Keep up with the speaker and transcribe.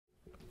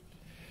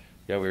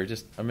Yeah,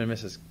 I'm in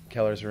Mrs.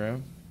 Keller's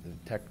room,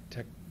 the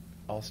tech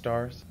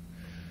all-stars.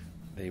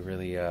 They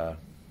really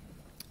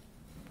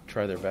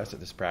try their best at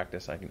this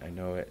practice. I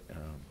know it.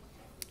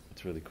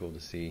 It's really cool to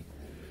see.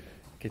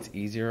 It gets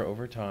easier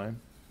over time.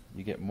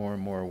 You get more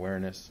and more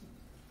awareness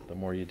the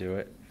more you do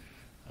it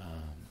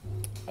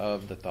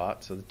of the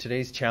thought. So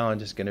today's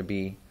challenge is going to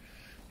be,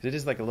 it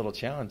is like a little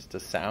challenge. It's a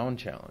sound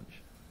challenge.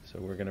 So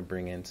we're going to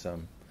bring in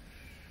some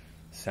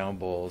sound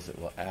bowls that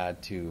will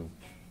add to,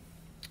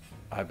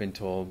 I've been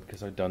told,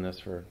 because I've done this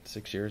for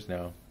 6 years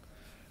now,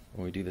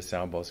 when we do the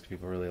sound bowls,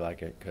 people really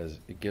like it because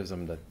it gives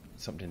them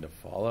something to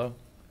follow.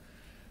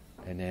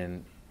 And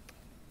then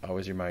I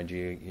always remind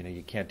you,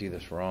 you can't do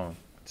this wrong.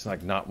 It's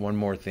like not one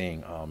more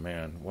thing. Oh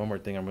man, one more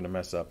thing I'm going to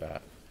mess up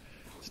at.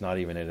 It's not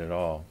even it at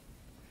all.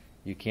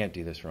 You can't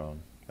do this wrong.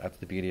 That's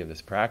the beauty of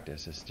this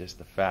practice. It's just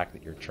the fact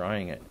that you're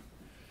trying it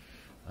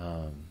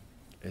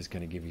is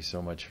going to give you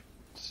so much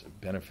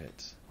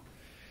benefits.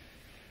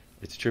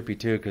 It's trippy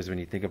too, because when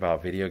you think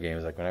about video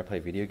games, like when I play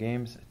video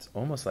games, it's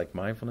almost like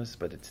mindfulness,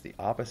 but it's the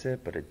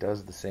opposite, but it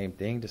does the same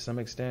thing to some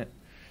extent,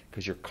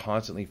 because you're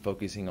constantly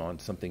focusing on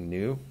something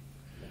new.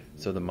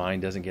 So the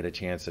mind doesn't get a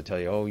chance to tell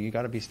you, oh, you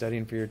got to be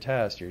studying for your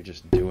test. You're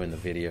just doing the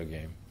video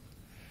game.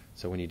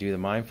 So when you do the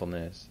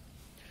mindfulness,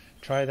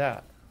 try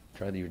that.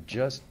 Try that you're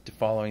just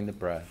following the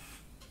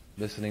breath,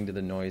 listening to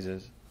the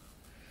noises,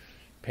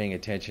 paying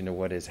attention to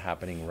what is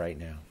happening right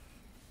now.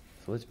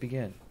 So let's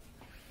begin.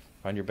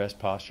 Find your best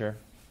posture,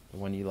 the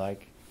one you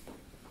like.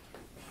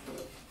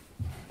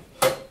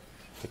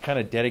 It kind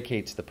of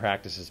dedicates the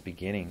practice's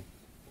beginning.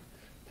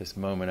 This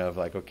moment of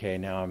like, okay,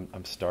 now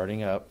I'm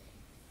starting up.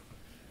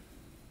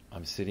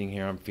 I'm sitting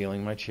here, I'm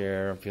feeling my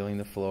chair, I'm feeling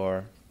the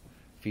floor,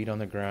 feet on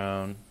the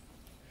ground,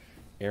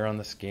 air on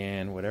the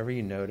skin, whatever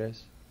you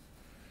notice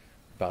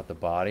about the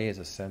body as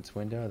a sense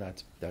window,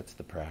 that's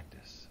the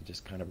practice. So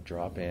just kind of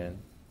drop in,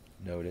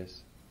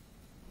 notice.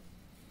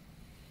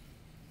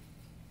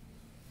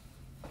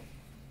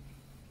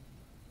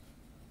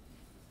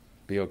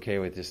 Be okay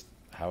with just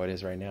how it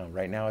is right now.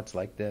 Right now it's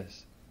like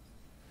this.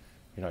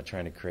 You're not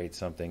trying to create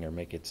something or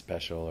make it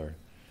special or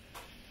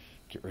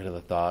get rid of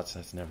the thoughts.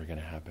 That's never going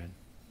to happen.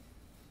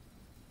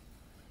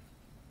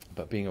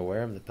 But being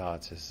aware of the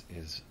thoughts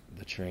is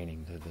the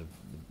training,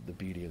 the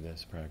beauty of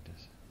this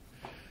practice.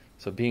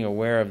 So being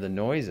aware of the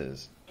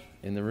noises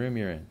in the room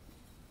you're in.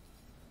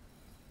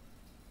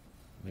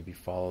 Maybe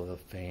follow the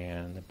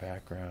fan, the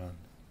background.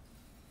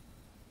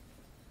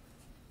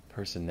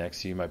 Person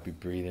next to you might be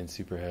breathing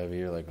super heavy.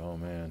 You're like, oh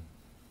man,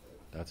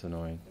 that's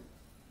annoying.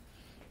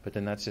 But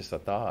then that's just a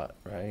thought,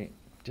 right?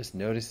 Just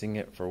noticing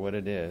it for what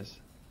it is,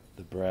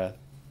 the breath.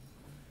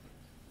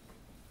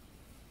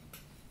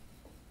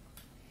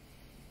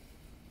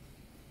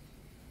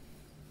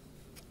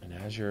 And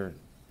as you're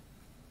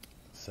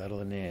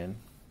settling in,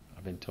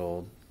 I've been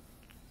told,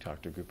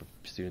 talked to a group of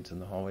students in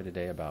the hallway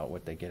today about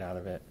what they get out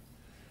of it.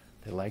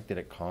 They like that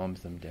it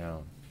calms them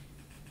down.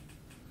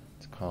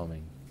 It's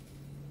calming.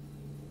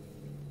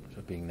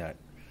 So being that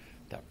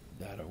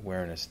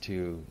awareness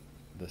to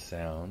the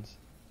sounds.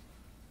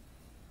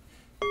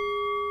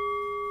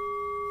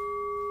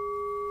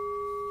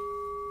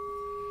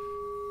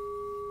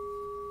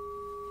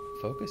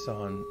 Focus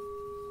on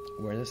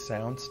where the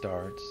sound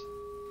starts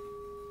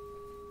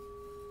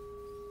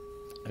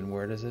and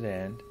where does it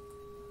end?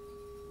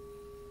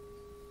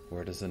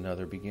 Where does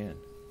another begin?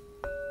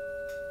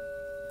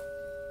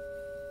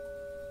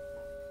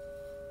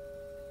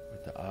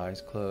 With the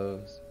eyes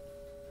closed.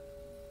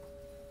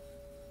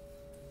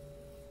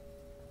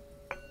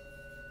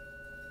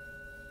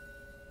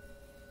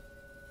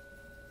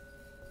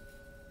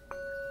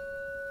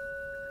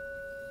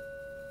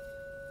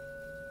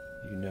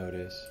 You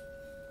notice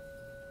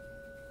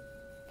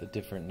the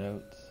different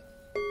notes.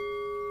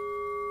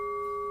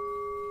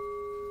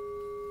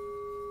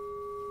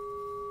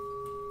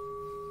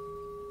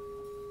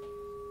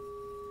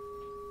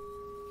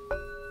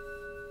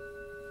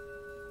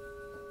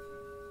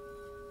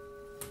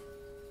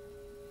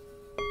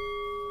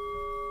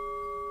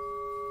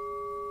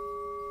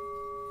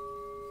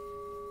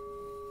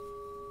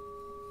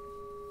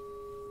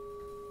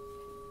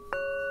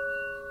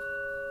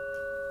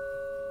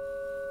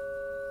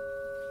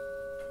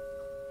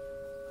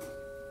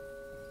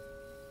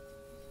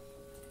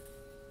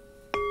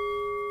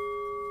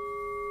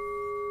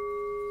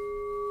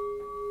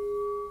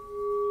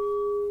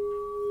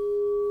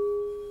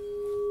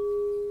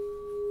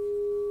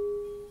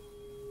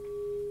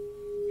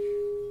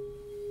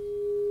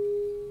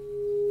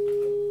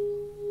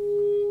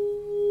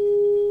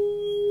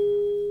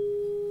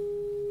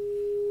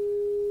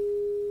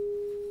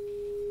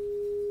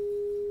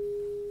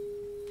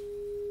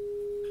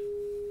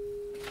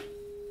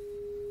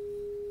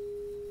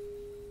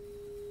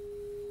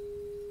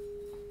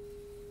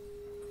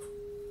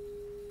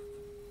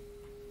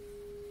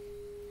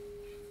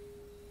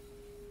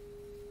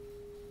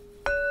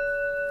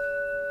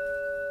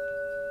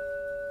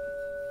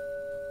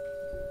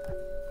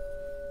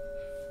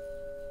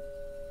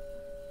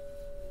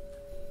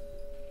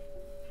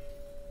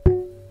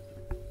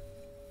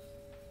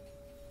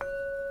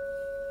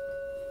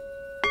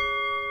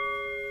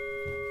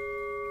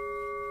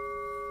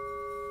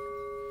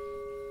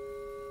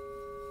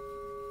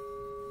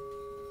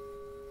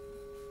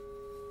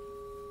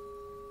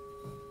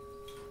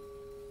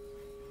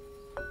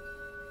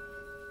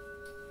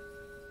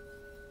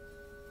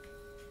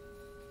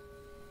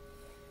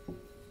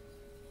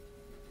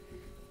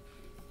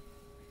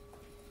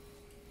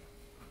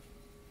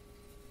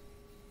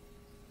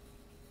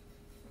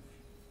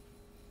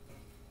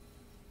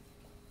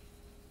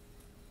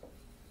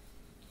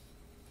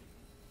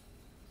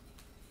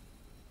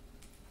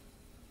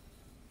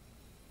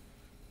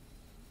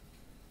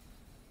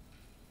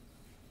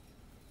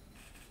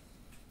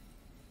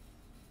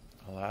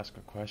 ask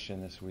a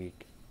question this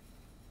week,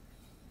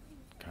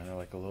 kind of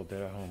like a little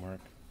bit of homework.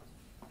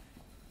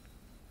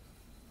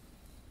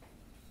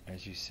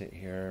 As you sit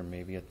here,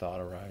 maybe a thought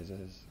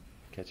arises,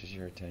 catches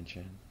your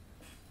attention.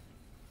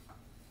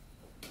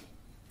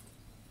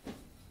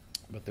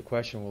 But the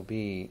question will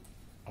be,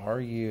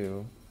 are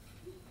you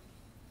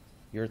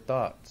your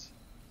thoughts?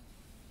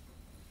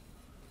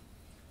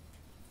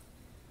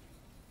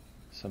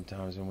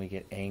 Sometimes when we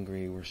get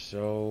angry, we're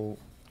so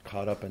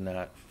caught up in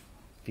that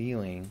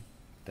feeling,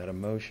 that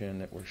emotion,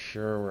 that we're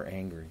sure we're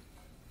angry.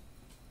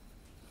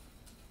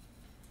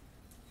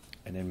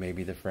 And then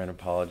maybe the friend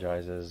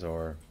apologizes,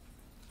 or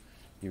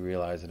you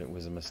realize that it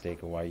was a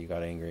mistake of why you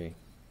got angry.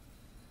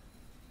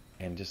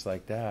 And just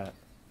like that,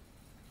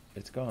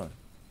 it's gone.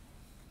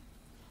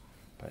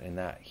 But in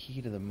that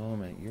heat of the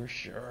moment, you're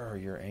sure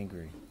you're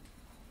angry.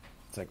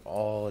 It's like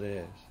all it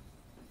is.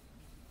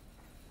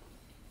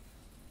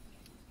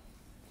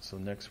 So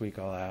next week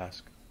I'll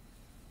ask,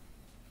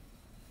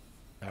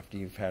 after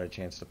you've had a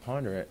chance to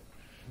ponder it,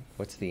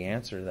 what's the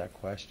answer to that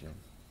question?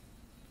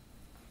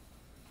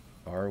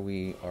 Are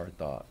we our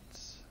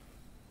thoughts?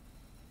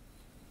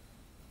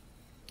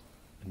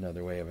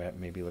 Another way of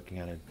maybe looking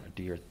at it,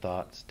 do your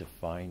thoughts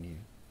define you?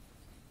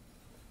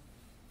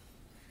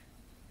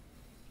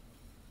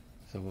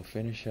 So we'll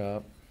finish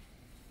up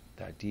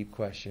that deep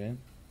question.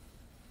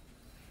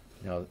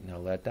 Now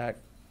let that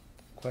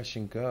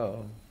question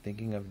go,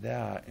 thinking of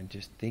that, and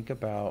just think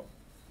about,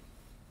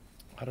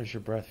 how does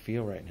your breath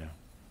feel right now?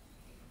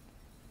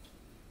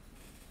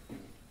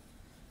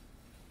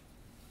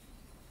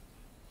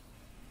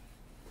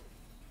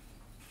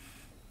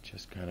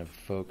 Just kind of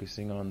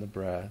focusing on the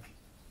breath.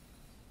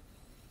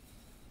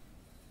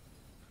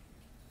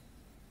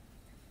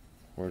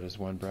 Where does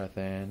one breath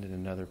end and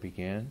another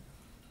begin?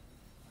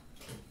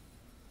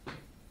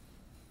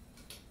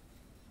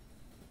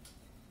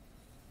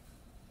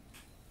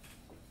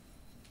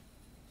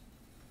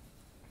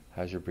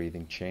 How's your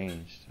breathing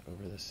changed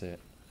over the sit?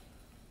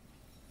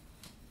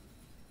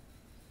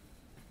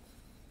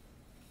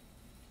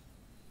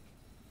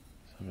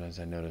 Sometimes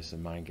I notice the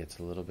mind gets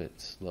a little bit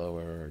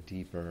slower or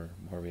deeper,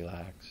 more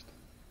relaxed.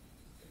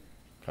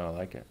 Kind of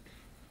like it.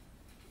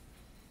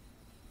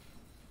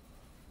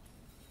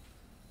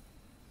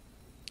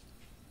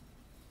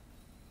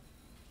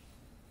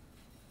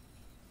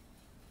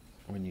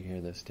 When you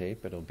hear this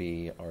tape, it'll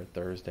be our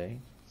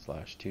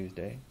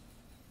Thursday/Tuesday.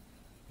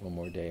 One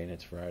more day and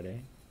it's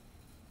Friday.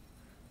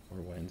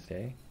 Or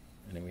Wednesday.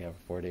 And then we have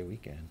a 4-day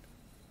weekend.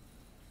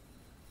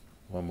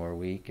 One more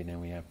week and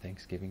then we have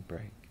Thanksgiving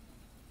break.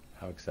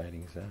 How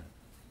exciting is that?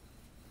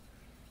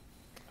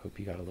 Hope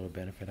you got a little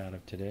benefit out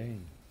of today,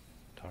 and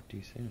talk to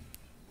you soon.